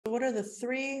what are the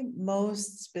three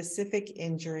most specific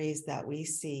injuries that we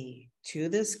see to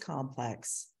this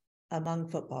complex among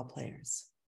football players?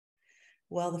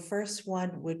 Well, the first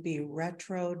one would be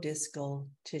retrodiscal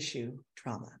tissue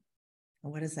trauma.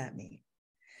 And what does that mean?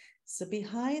 So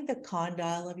behind the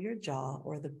condyle of your jaw,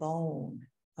 or the bone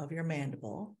of your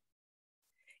mandible,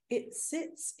 it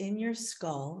sits in your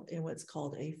skull in what's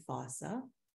called a fossa,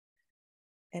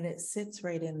 and it sits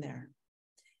right in there.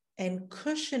 And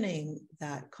cushioning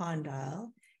that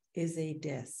condyle is a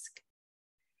disc.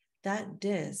 That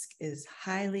disc is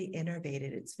highly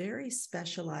innervated. It's very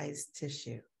specialized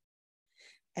tissue.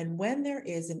 And when there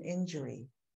is an injury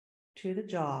to the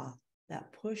jaw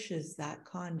that pushes that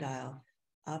condyle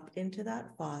up into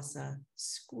that fossa,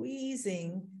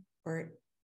 squeezing or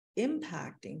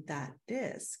impacting that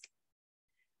disc,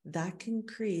 that can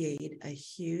create a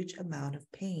huge amount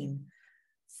of pain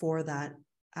for that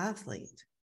athlete.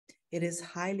 It is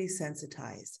highly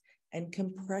sensitized, and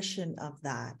compression of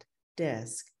that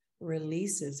disc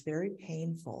releases very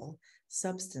painful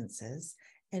substances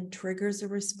and triggers a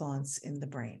response in the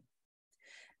brain.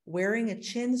 Wearing a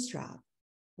chin strap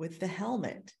with the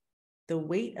helmet, the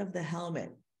weight of the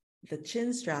helmet, the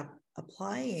chin strap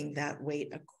applying that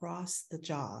weight across the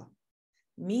jaw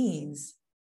means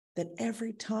that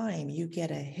every time you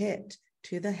get a hit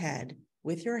to the head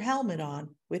with your helmet on,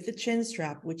 with the chin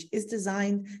strap, which is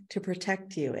designed to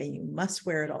protect you, and you must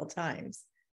wear it all times,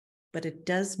 but it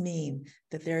does mean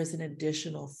that there is an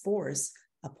additional force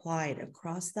applied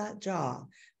across that jaw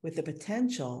with the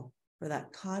potential for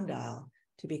that condyle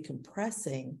to be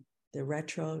compressing the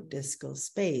retrodiscal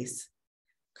space,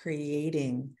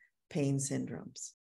 creating pain syndromes.